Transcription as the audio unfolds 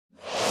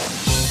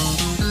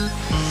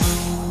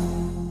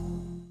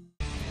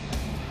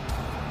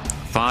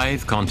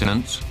5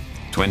 continents,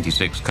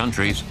 26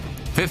 countries,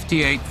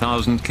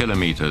 58,000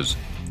 kilometers,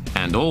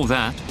 and all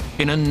that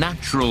in a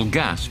natural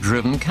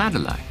gas-driven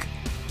Cadillac.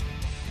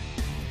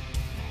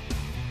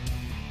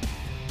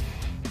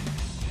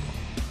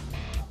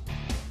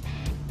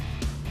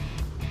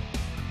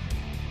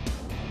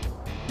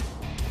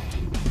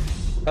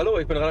 Hello,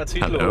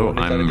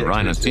 I'm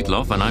Rainer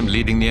Zietloff and I'm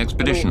leading the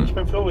expedition.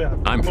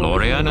 I'm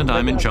Florian and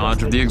I'm in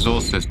charge of the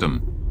exhaust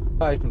system.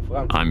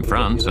 I'm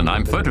Franz and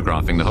I'm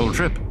photographing the whole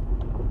trip.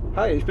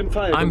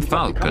 I'm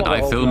Falk and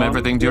I film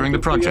everything during the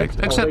project,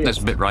 except this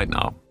bit right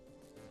now.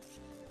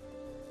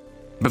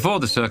 Before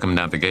the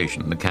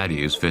circumnavigation, the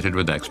Caddy is fitted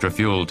with extra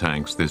fuel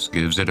tanks. This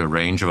gives it a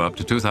range of up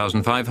to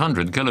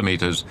 2,500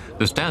 kilometers.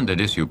 The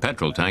standard issue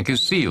petrol tank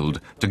is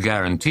sealed to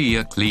guarantee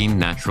a clean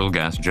natural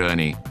gas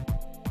journey.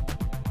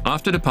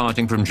 After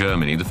departing from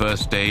Germany, the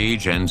first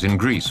stage ends in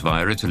Greece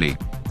via Italy.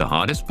 The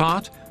hardest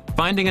part?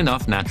 Finding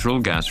enough natural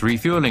gas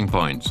refueling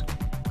points.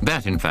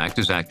 That, in fact,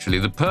 is actually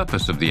the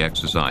purpose of the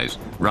exercise.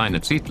 Rainer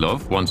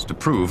Zietloff wants to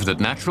prove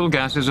that natural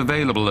gas is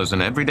available as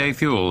an everyday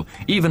fuel,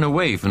 even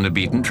away from the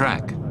beaten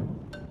track.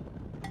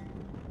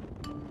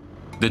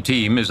 The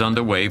team is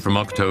underway from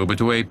October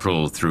to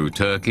April through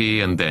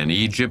Turkey and then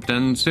Egypt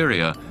and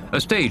Syria.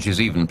 A stage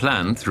is even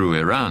planned through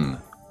Iran.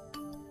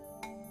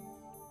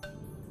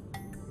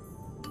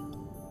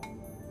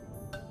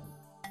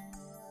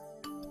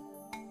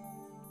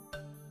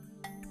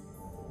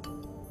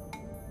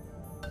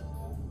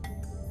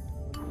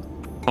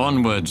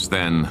 Onwards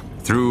then,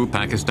 through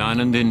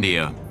Pakistan and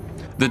India.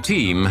 The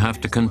team have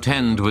to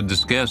contend with the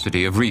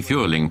scarcity of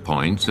refueling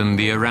points and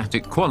the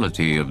erratic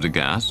quality of the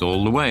gas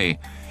all the way.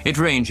 It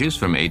ranges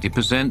from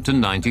 80% to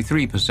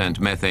 93%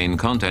 methane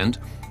content.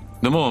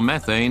 The more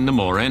methane, the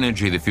more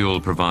energy the fuel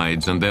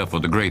provides, and therefore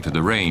the greater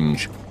the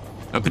range.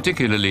 A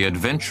particularly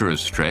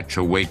adventurous stretch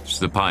awaits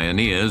the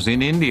pioneers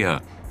in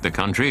India. The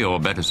country, or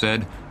better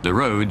said, the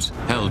roads,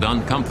 held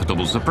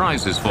uncomfortable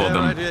surprises for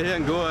them. Right here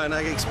in Goa, and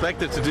I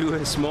expected to do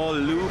a small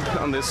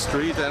loop on this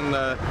street, and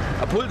I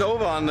pulled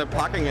over on the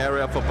parking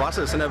area for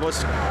buses, and I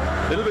was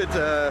a little bit,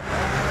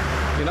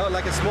 you know,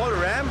 like a small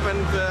ramp,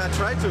 and I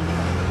tried to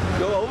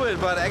go over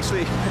it, but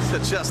actually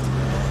it's just,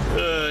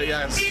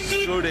 yeah,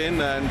 screwed in,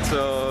 and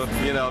so,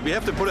 you know, we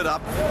have to pull it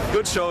up.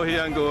 Good show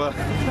here in Goa.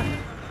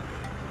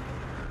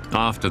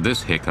 After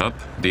this hiccup,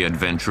 the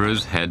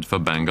adventurers head for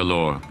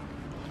Bangalore.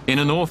 In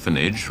an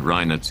orphanage,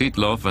 Rainer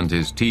Zietloff and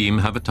his team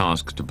have a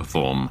task to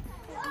perform.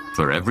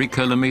 For every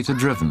kilometer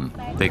driven,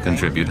 they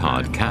contribute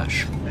hard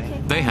cash.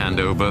 They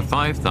hand over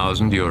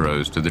 5,000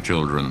 euros to the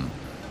children.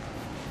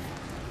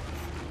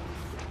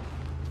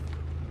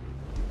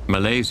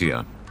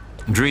 Malaysia,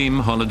 dream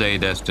holiday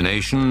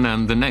destination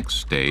and the next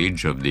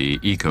stage of the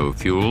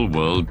Eco-Fuel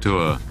World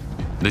Tour.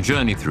 The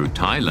journey through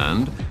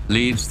Thailand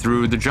leads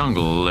through the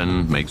jungle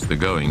and makes the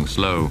going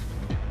slow.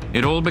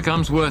 It all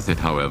becomes worth it,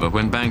 however,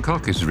 when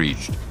Bangkok is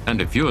reached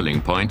and a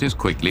fueling point is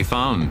quickly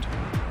found.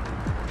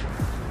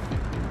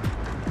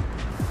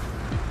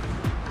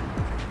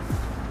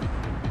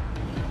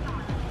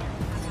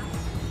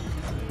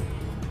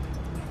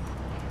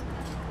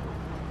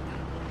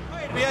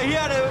 We are here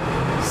at a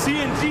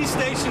CNG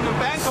station in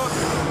Bangkok,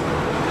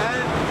 and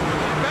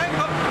in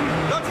Bangkok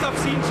lots of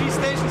CNG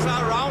stations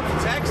are around for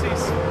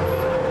taxis,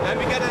 and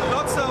we get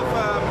lots of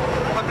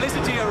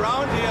publicity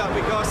around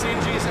here because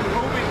CNG is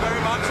improving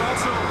very much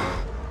also.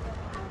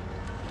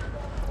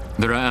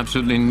 There are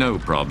absolutely no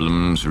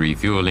problems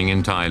refueling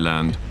in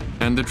Thailand,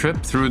 and the trip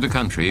through the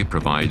country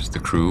provides the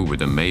crew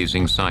with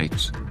amazing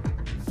sights.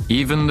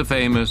 Even the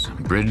famous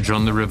Bridge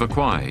on the River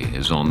Kwai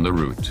is on the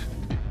route.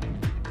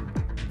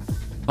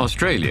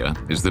 Australia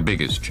is the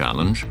biggest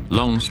challenge,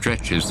 long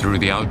stretches through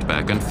the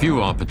outback and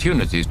few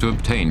opportunities to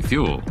obtain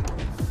fuel.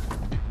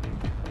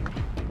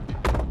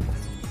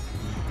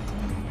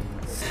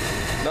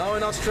 Now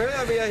in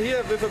Australia we are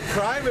here with a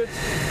private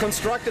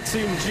constructed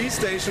CNG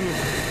station,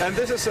 and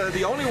this is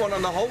the only one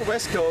on the whole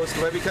west coast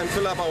where we can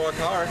fill up our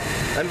car,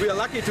 and we are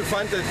lucky to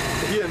find it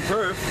here in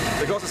Perth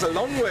because it's a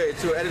long way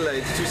to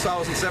Adelaide,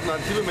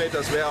 2,700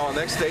 kilometers where our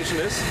next station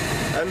is,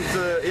 and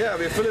yeah,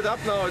 we fill it up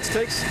now. It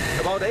takes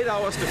about 8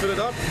 hours to fill it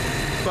up,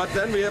 but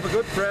then we have a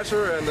good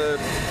pressure and a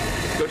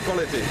good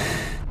quality.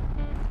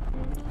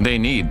 They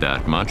need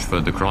that much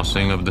for the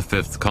crossing of the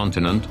 5th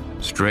continent,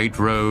 straight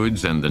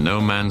roads and the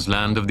no-man's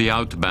land of the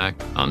outback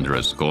under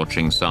a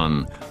scorching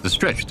sun. The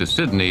stretch to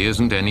Sydney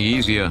isn't any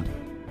easier.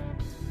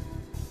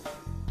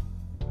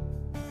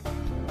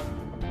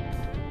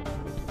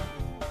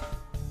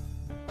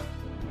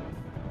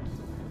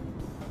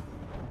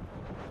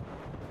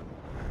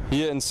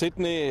 Here in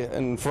Sydney,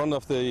 in front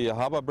of the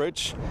harbour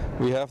bridge,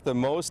 we have the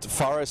most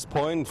farthest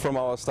point from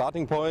our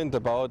starting point,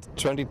 about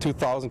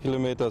 22,000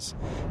 kilometers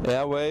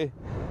away,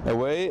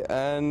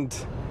 and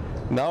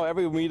now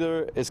every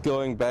meter is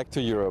going back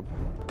to Europe.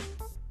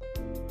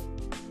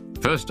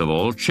 First of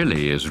all,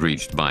 Chile is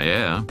reached by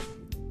air.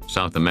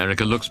 South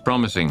America looks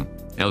promising.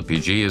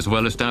 LPG is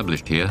well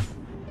established here.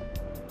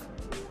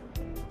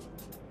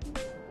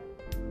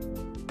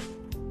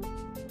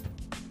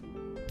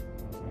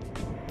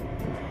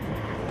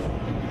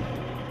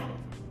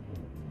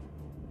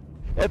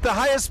 at the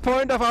highest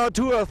point of our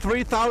tour,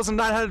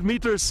 3,900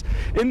 meters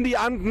in the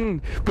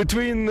Anden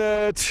between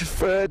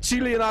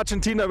Chile and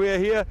Argentina. We are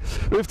here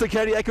with the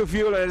Caddy Eco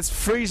Fuel, and it's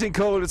freezing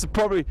cold. It's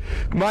probably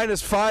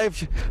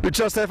 -5. We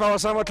just have our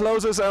summer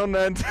clothes on,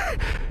 and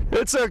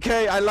it's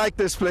okay. I like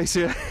this place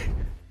here.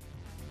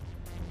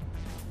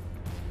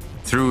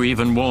 Through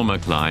even warmer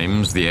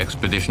climes, the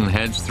expedition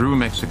heads through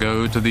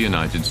Mexico to the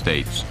United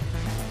States.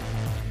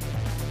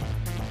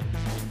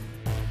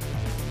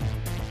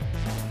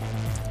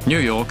 New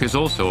York is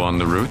also on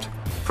the route.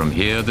 From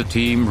here, the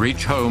team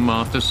reach home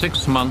after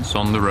 6 months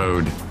on the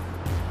road.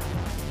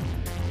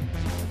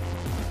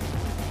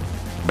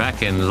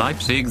 Back in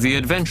Leipzig, the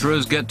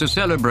adventurers get to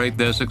celebrate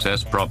their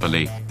success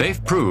properly.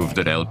 They've proved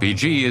that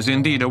LPG is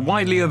indeed a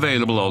widely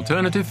available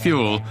alternative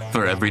fuel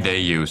for everyday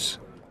use.